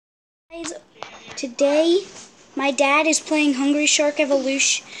Guys, today my dad is playing Hungry Shark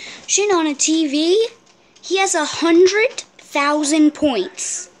Evolution on a TV. He has 100,000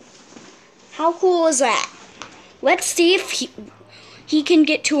 points. How cool is that? Let's see if he can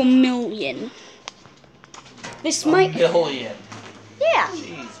get to 1,000,000. This might... 1,000,000? Yeah.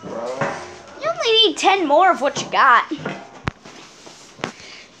 Jeez, bro. You only need 10 more of what you got.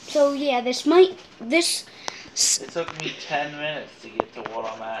 So yeah, It took me 10 minutes to get to what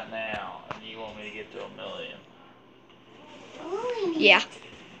I'm at now, and you want me to get to 1,000,000. Yeah.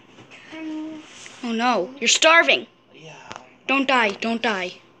 Oh no, you're starving. Yeah. Don't die, don't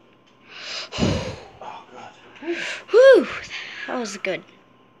die. Oh, God. Whew, that was good.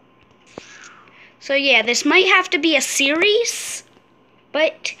 So yeah, this might have to be a series,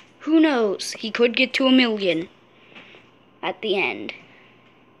 but who knows? He could get to 1,000,000 at the end.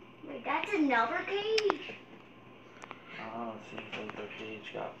 Wait, that's another cage? Oh, it seems like their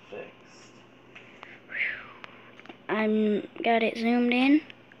cage got fixed. I'm got it zoomed in.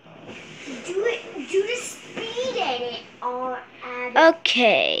 Do the speed edit on add it.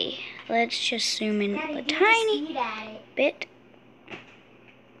 Okay, let's just zoom in Daddy, a do tiny the speed edit. bit.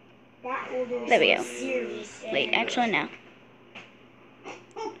 That will do There we go. series. Wait, actually no.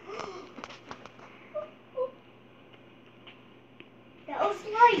 That was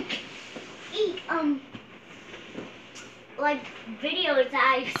like videos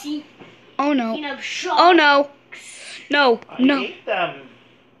that I've seen. Oh no. You know, sharks. Oh no. No, I no. hate them.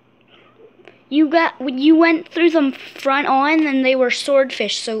 You went through them front on and they were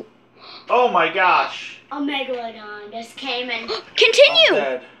swordfish, so Oh my gosh. A megalodon just came and continue. I'm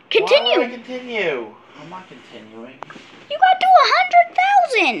dead. Continue. Why would I continue? I'm not continuing. You got to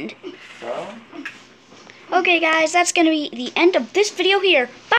 100,000. So? Okay guys, that's gonna be the end of this video here. Bye.